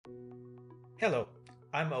Hello,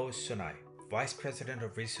 I'm Oz Sunai, Vice President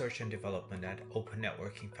of Research and Development at Open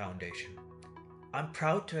Networking Foundation. I'm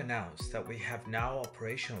proud to announce that we have now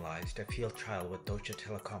operationalized a field trial with Deutsche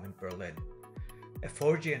Telekom in Berlin, a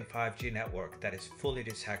 4G and 5G network that is fully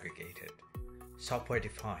disaggregated,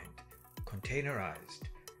 software-defined, containerized,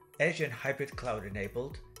 edge and hybrid cloud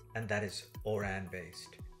enabled, and that is O-RAN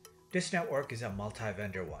based. This network is a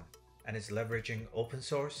multi-vendor one and is leveraging open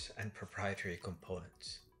source and proprietary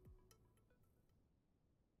components.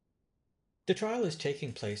 The trial is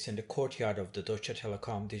taking place in the courtyard of the Deutsche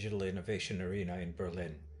Telekom Digital Innovation Arena in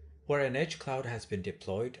Berlin, where an edge cloud has been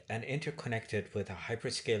deployed and interconnected with a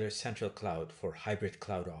hyperscaler central cloud for hybrid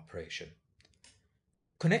cloud operation.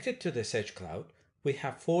 Connected to this edge cloud, we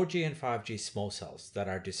have 4G and 5G small cells that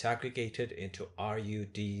are disaggregated into RU,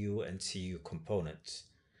 DU, and CU components,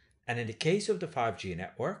 and in the case of the 5G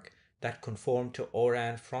network, that conform to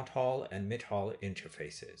O-RAN front-haul and mid-haul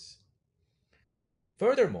interfaces.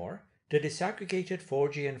 Furthermore, the disaggregated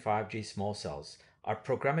 4G and 5G small cells are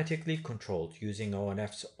programmatically controlled using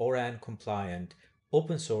ONF's O-RAN compliant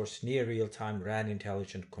open source near real-time RAN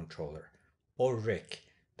intelligent controller, or RIC,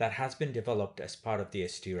 that has been developed as part of the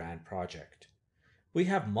SD-RAN project. We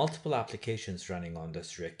have multiple applications running on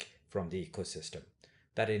this RIC from the ecosystem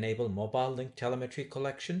that enable mobile link telemetry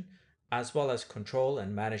collection as well as control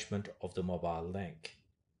and management of the mobile link.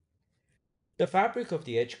 The fabric of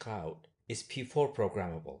the edge cloud is P4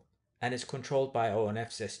 programmable and is controlled by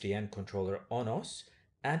ONF's SDN controller ONOS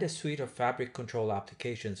and a suite of fabric control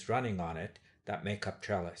applications running on it that make up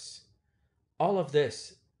Trellis. All of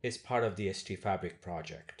this is part of the SD Fabric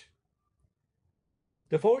project.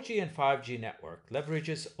 The 4G and 5G network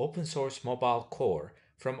leverages open source mobile core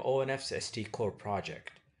from ONF's SD Core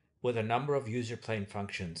project, with a number of user plane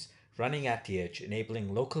functions running at the edge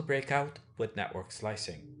enabling local breakout with network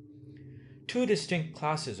slicing. Two distinct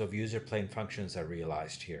classes of user plane functions are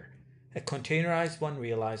realized here, a containerized one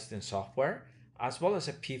realized in software, as well as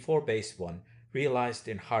a P4 based one realized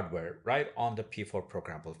in hardware right on the P4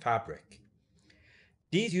 programmable fabric.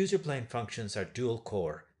 These user plane functions are dual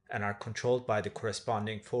core and are controlled by the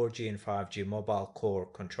corresponding 4G and 5G mobile core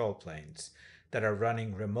control planes that are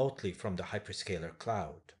running remotely from the hyperscaler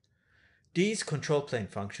cloud. These control plane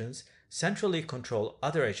functions centrally control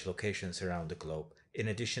other edge locations around the globe, in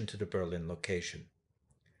addition to the Berlin location.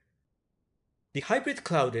 The hybrid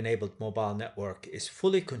cloud-enabled mobile network is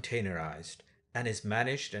fully containerized and is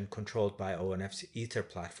managed and controlled by ONF's Ether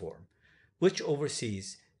platform, which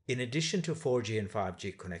oversees, in addition to 4G and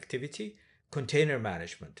 5G connectivity, container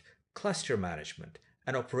management, cluster management,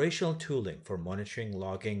 and operational tooling for monitoring,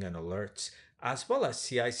 logging, and alerts, as well as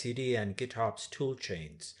CI/CD and GitOps tool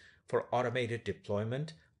chains for automated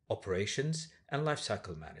deployment, operations, and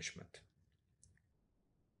lifecycle management.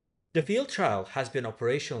 The field trial has been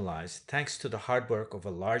operationalized thanks to the hard work of a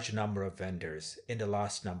large number of vendors in the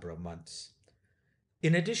last number of months.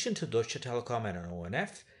 In addition to Deutsche Telekom and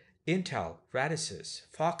ONF, Intel, Radisys,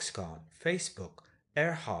 Foxconn, Facebook,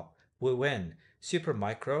 AirHop, WWIN,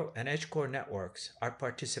 Supermicro, and EdgeCore Networks are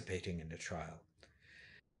participating in the trial.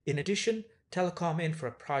 In addition, Telecom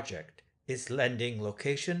Infra Project is lending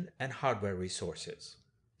location and hardware resources.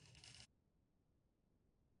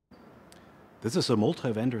 This is a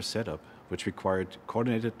multi-vendor setup which required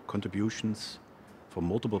coordinated contributions from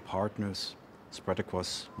multiple partners spread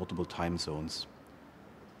across multiple time zones.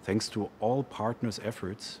 Thanks to all partners'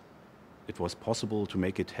 efforts, it was possible to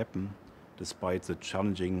make it happen despite the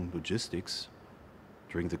challenging logistics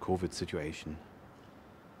during the COVID situation.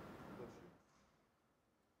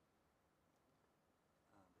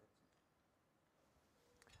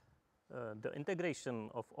 The integration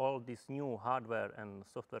of all this new hardware and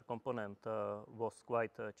software component was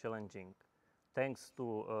quite challenging. Thanks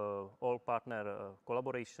to all partner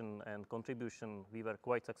collaboration and contribution, we were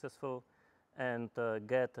quite successful and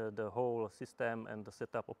get the whole system and the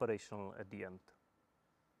setup operational at the end.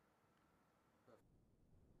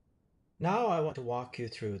 Now I want to walk you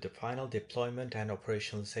through the final deployment and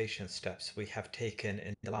operationalization steps we have taken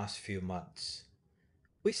in the last few months.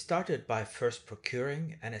 We started by first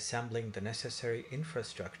procuring and assembling the necessary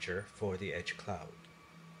infrastructure for the edge cloud.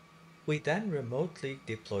 We then remotely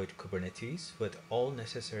deployed Kubernetes with all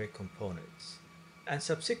necessary components, and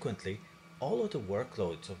subsequently all of the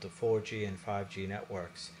workloads of the 4G and 5G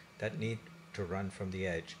networks that need to run from the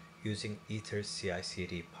edge using Ether's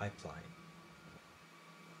CI/CD pipeline.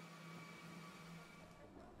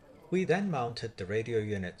 We then mounted the radio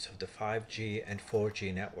units of the 5G and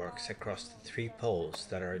 4G networks across the 3 poles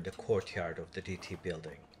that are in the courtyard of the DT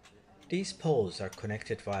building. These poles are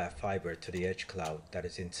connected via fiber to the edge cloud that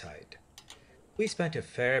is inside. We spent a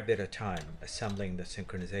fair bit of time assembling the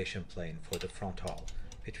synchronization plane for the fronthaul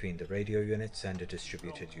between the radio units and the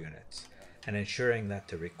distributed units, and ensuring that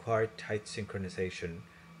the required tight synchronization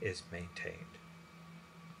is maintained.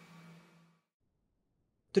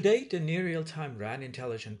 Today, the Near Real-Time RAN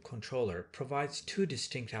Intelligent Controller provides two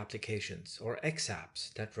distinct applications, or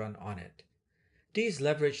XApps, that run on it. These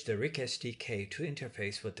leverage the RIC SDK to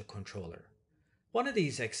interface with the controller. One of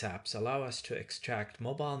these XApps allows us to extract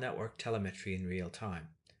mobile network telemetry in real time.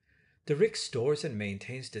 The RIC stores and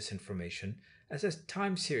maintains this information as a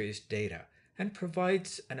time series data and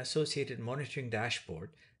provides an associated monitoring dashboard,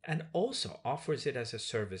 and also offers it as a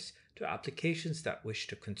service to applications that wish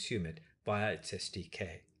to consume it via its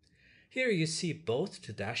SDK. Here you see both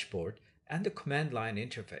the dashboard and the command line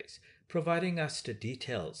interface, providing us the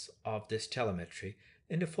details of this telemetry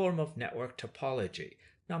in the form of network topology,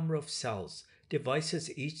 number of cells,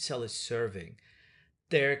 devices each cell is serving,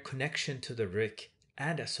 their connection to the RIC,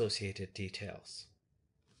 and associated details.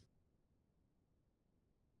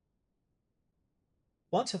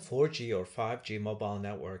 Once a 4G or 5G mobile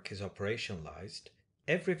network is operationalized,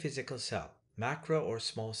 every physical cell, macro or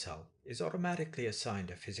small cell, is automatically assigned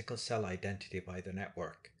a physical cell identity by the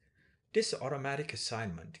network. This automatic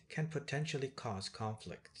assignment can potentially cause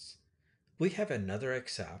conflicts. We have another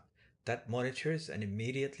XApp that monitors and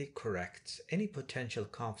immediately corrects any potential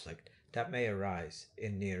conflict that may arise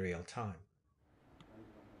in near real time.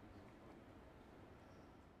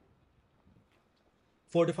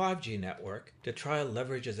 For the 5G network, the trial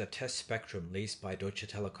leverages a test spectrum leased by Deutsche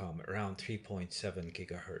Telekom around 3.7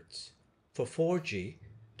 GHz. For 4G,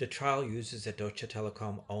 the trial uses a Deutsche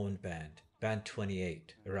Telekom owned band, band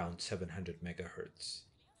 28, around 700 MHz.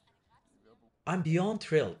 I'm beyond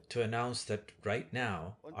thrilled to announce that right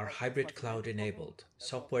now, our hybrid cloud-enabled,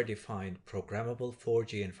 software-defined, programmable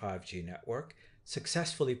 4G and 5G network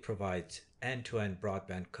successfully provides end-to-end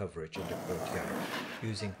broadband coverage in the courtyard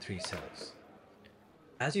using 3 cells.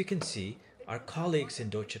 As you can see, our colleagues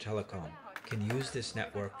in Deutsche Telekom can use this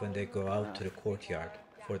network when they go out to the courtyard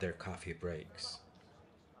for their coffee breaks.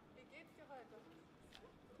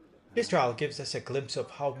 This trial gives us a glimpse of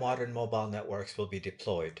how modern mobile networks will be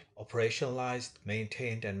deployed, operationalized,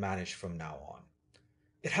 maintained, and managed from now on.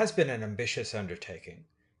 It has been an ambitious undertaking,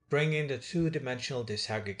 bringing the two-dimensional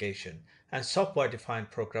disaggregation and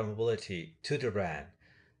software-defined programmability to the RAN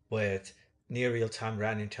with near real-time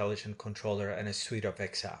RAN intelligent controller and a suite of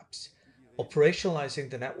XApps. Operationalizing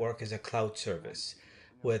the network as a cloud service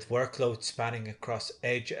with workloads spanning across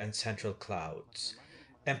edge and central clouds.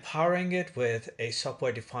 Empowering it with a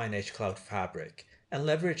software-defined edge cloud fabric and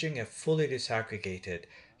leveraging a fully disaggregated,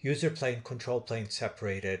 user plane, control plane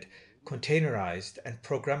separated, containerized, and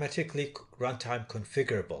programmatically runtime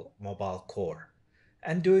configurable mobile core.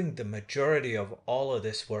 And doing the majority of all of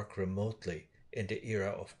this work remotely in the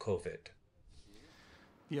era of COVID.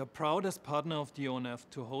 We are proud as partner of the ONF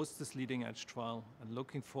to host this leading edge trial and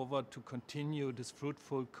looking forward to continue this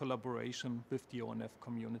fruitful collaboration with the ONF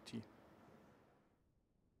community.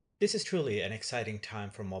 This is truly an exciting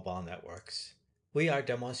time for mobile networks. We are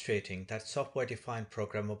demonstrating that software-defined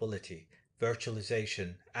programmability,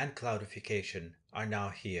 virtualization, and cloudification are now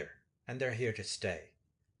here, and they're here to stay.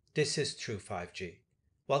 This is true 5G.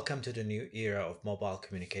 Welcome to the new era of mobile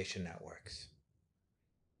communication networks.